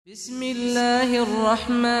بسم الله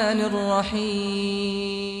الرحمن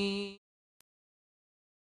الرحيم.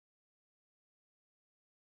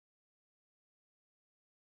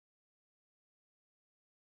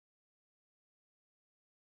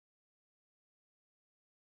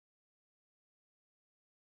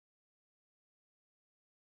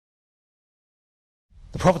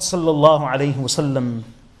 The Prophet ﷺ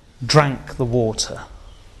drank the water.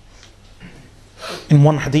 In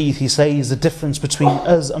one hadith he says the difference between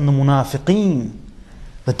us and the munafiqeen,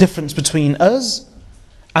 the difference between us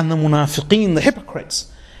and the munafiqeen, the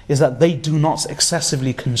hypocrites, is that they do not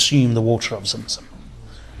excessively consume the water of Zamzam.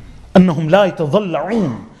 أنهم لا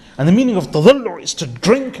يتضلعون. And the meaning of تضلع is to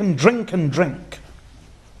drink and drink and drink.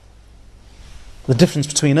 The difference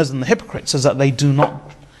between us and the hypocrites is that they do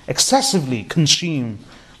not excessively consume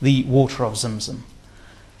the water of Zamzam.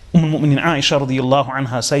 Al-Mu'minin Aisha radiyallahu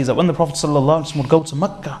anha says that when the Prophet sallallahu alaihi wasallam would go to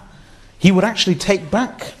Mecca, he would actually take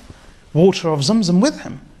back water of Zamzam with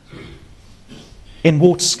him in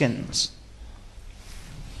water skins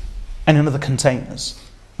and in other containers.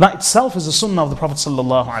 That itself is a sunnah of the Prophet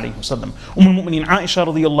sallallahu alaihi wasallam. Al-Mu'minin Aisha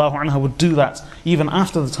radiyallahu anha would do that even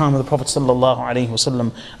after the time of the Prophet sallallahu alaihi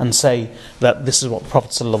wasallam and say that this is what the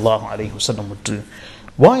Prophet sallallahu alaihi wasallam would do.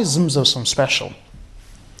 Why is Zamzam so special?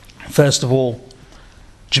 First of all,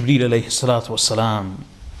 Jibreel alayhi salatu wasalam,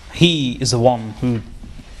 he is the one who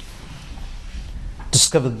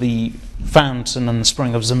discovered the fountain and the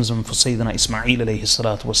spring of Zamzam for Sayyidina Ismail alayhi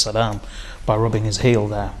salatu wasalam by rubbing his heel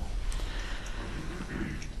there.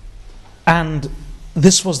 And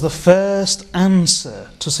this was the first answer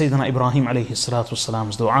to Sayyidina Ibrahim alayhi salatu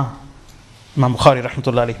wasalam's dua. Imam Bukhari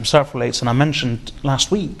rahmatullahi alayhi himself relates, and I mentioned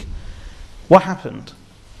last week, what happened?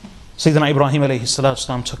 Sayyidina Ibrahim alayhi salatu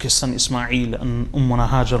wasalam took his son Ismail and Ummuna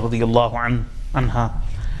Hajar radiyallahu anha,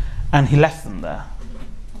 and he left them there.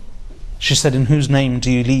 She said, "In whose name do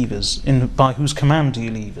you leave us? By whose command do you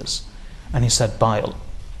leave us?" And he said, "By Allah."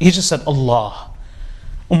 He just said, "Allah."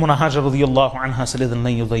 Ummuna Hajar radiyallahu anha said, "Idhan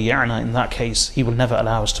lan yudayya'na." In that case, he will never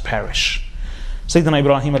allow us to perish. Sayyidina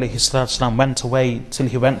Ibrahim alayhi salatu wasalam went away till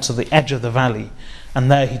he went to the edge of the valley, and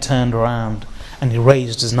there he turned around and he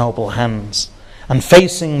raised his noble hands. And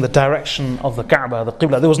facing the direction of the Kaaba, the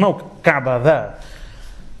Qibla, there was no Kaaba there,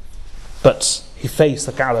 but he faced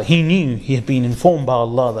the Kaaba. He knew, he had been informed by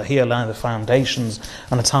Allah that He allowed the foundations,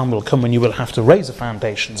 and a time will come when you will have to raise the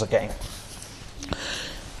foundations again.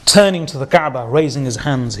 Turning to the Kaaba, raising his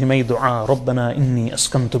hands, he made dua, رَبَّنَا إِنِّي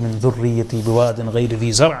أَسْكَنْتُ مِنْ ذُرِّيَّتِي بِوَادٍ غَيْرِ ذِي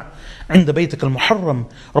زَرْعٍ عند بيتك المحرم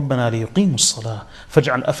ربنا ليقيموا الصلاة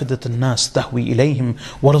فاجعل أفئدة الناس تهوي إليهم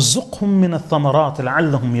وارزقهم من الثمرات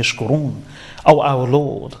لعلهم يشكرون. O our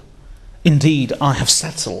Lord, indeed I have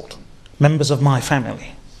settled members of my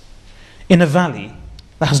family in a valley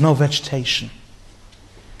that has no vegetation,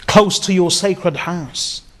 close to your sacred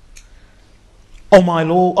house. O my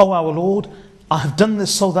Lord, O our Lord, I have done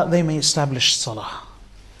this so that they may establish salah.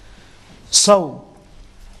 So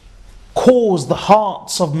cause the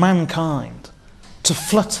hearts of mankind to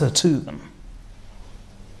flutter to them.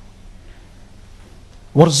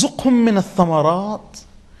 وَارْزُقْهُمْ مِنَ الثَّمَرَاتِ,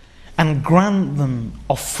 and grant them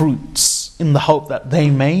of fruits in the hope that they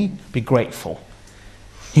may be grateful.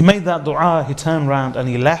 He made that dua, he turned round and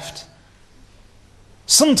he left.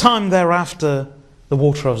 Sometime thereafter, the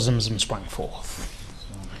water of Zamzam sprang forth.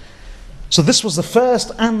 So this was the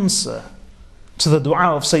first answer to the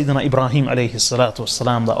dua of Sayyidina Ibrahim alayhi salatu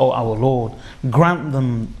wasalam, that, "O our Lord, grant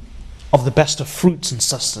them of the best of fruits and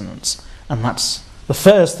sustenance." And that's the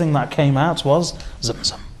first thing that came out was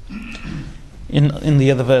Zamzam. In the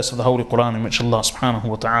other verse of the Holy Quran, in which Allah subhanahu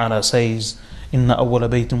wa ta'ala says, إِنَّ أَوَّلَ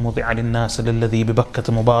بَيْتٍ وُضِعَ لِلنَّاسِ لِلَّذِي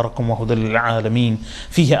بِبَكَّةَ مُبَارَكٌ وَهُدًى لِلْعَالَمِينَ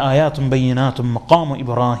فِيهِ آيَاتٌ بَيِّنَاتٌ مَقَامُ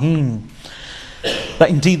إِبْرَاهِيمَ. That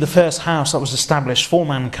indeed the first house that was established for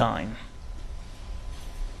mankind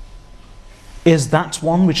is that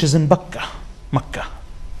one which is in Makkah,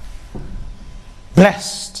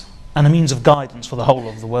 blessed and a means of guidance for the whole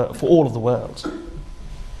of the world, for all of the world.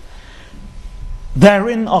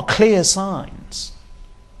 Therein are clear signs,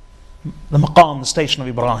 the maqam, the station of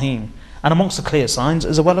Ibrahim, and amongst the clear signs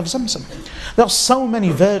is a well of Zamzam. There are so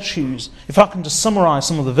many virtues. If I can just summarize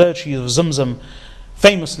some of the virtues of Zamzam,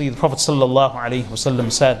 famously the Prophet sallallahu alaihi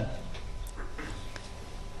wasallam said,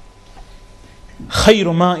 خير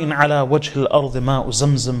ماء على وجه الأرض ماء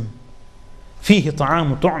زمزم فيه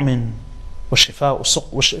طعام طعم وشفاء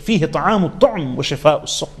فيه طعام الطعم وشفاء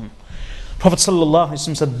السقم. Prophet sallallahu alaihi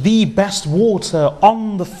wasallam said, the best water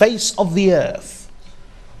on the face of the earth.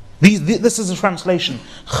 This is a translation.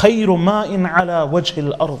 خير ماء على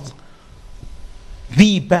وجه الأرض.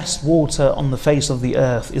 The best water on the face of the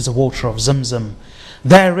earth is the water of Zamzam.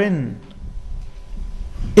 Therein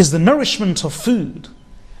is the nourishment of food,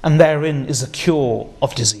 and therein is a cure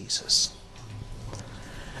of diseases.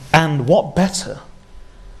 And what better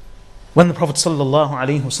when the Prophet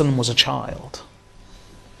ﷺ was a child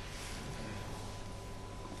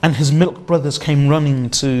and his milk brothers came running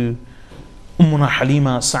to Ummuna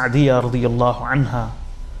Halima Sa'diyya radiyallahu anha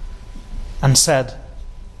and said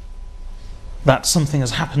that something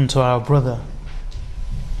has happened to our brother.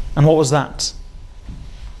 And what was that?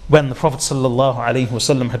 When the Prophet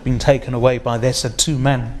ﷺ had been taken away by, they said, 2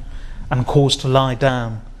 men and caused to lie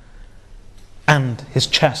down, and his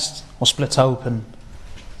chest was split open,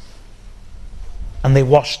 and they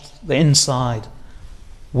washed the inside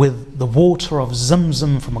with the water of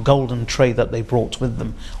Zamzam from a golden tray that they brought with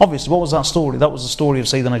them. Obviously, what was that story? That was the story of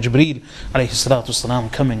Sayyidina Jibreel alayhi salatu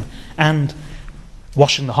wasalam coming and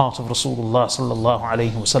washing the heart of Rasulullah sallallahu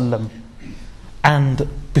alayhi wasallam. And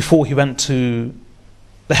before he went to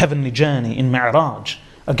the heavenly journey in Mi'raj,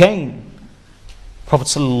 again, Prophet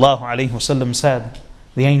sallallahu alayhi wasallam said,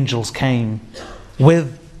 the angels came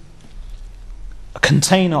with a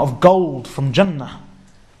container of gold from Jannah.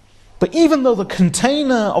 But even though the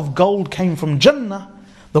container of gold came from Jannah,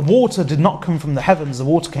 the water did not come from the heavens, the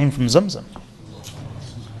water came from Zamzam.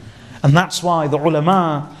 And that's why the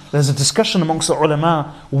ulama, there's a discussion amongst the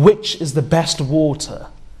ulama, which is the best water,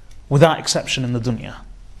 without exception in the dunya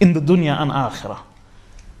and akhirah.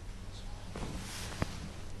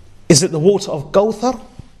 Is it the water of Kawthar,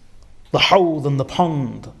 the hawd and the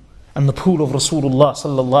pond and the pool of Rasulullah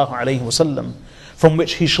sallallahu alayhi wasallam, from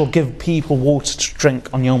which he shall give people water to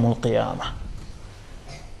drink on Yawm al-Qiyamah?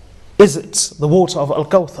 Is it the water of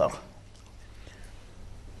Al-Kawthar?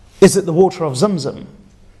 Is it the water of Zamzam?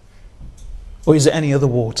 Or is it any other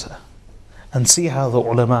water? And see how the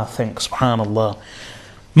ulama think, subhanallah.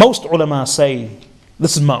 Most ulama say,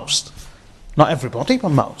 this is most, not everybody, but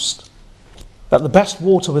most, that the best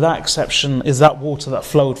water without exception is that water that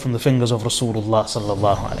flowed from the fingers of Rasulullah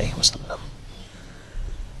sallallahu alayhi wasallam.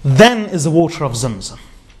 Then is the water of Zamzam.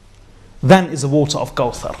 Then is the water of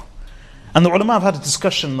Kawthar. And the ulama have had a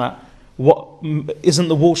discussion that isn't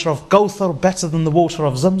the water of Kawthar better than the water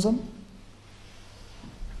of Zamzam?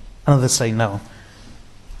 And others say no.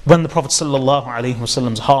 When the Prophet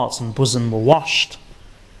ﷺ's heart and bosom were washed,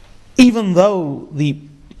 even though the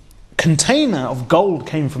container of gold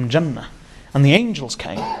came from Jannah and the angels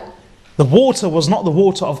came, the water was not the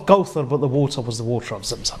water of Kawthar, but the water was the water of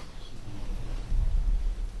Zamzam.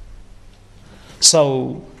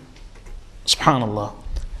 So, subhanallah,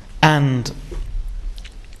 and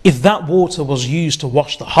if that water was used to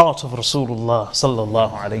wash the heart of Rasulullah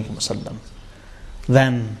sallallahu alayhi wasallam,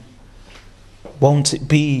 then won't it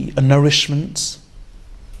be a nourishment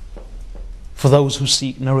for those who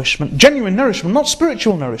seek nourishment? Genuine nourishment, not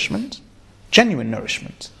spiritual nourishment, genuine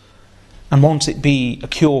nourishment. And won't it be a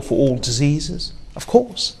cure for all diseases? Of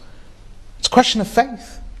course. It's a question of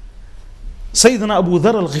faith. Sayyidina Abu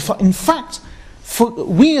Dharr al-Ghifari, in fact, for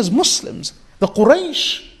we as Muslims, the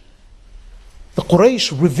Quraysh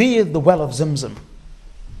revered the well of Zamzam.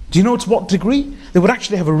 Do you know to what degree? They would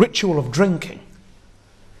actually have a ritual of drinking.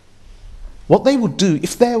 What they would do,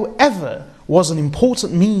 if there ever was an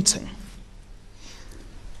important meeting,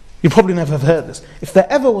 you probably never have heard this, if there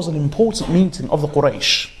ever was an important meeting of the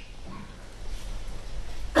Quraysh,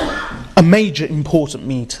 a major important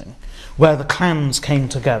meeting where the clans came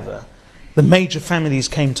together, the major families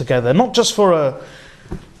came together, not just for a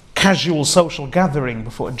casual social gathering,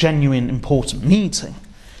 but for a genuine important meeting,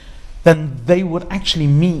 then they would actually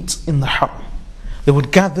meet in the haram. They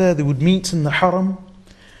would gather, they would meet in the haram,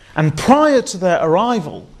 and prior to their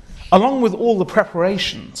arrival, along with all the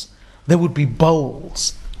preparations, there would be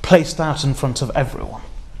bowls placed out in front of everyone,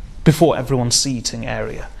 before everyone's seating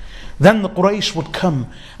area. Then the Quraysh would come,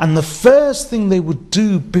 and the first thing they would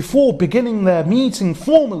do before beginning their meeting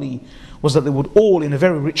formally was that they would all, in a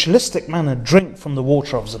very ritualistic manner, drink from the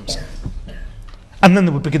water of Zamzam. And then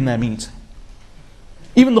they would begin their meeting.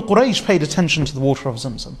 Even the Quraysh paid attention to the water of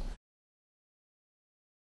Zamzam.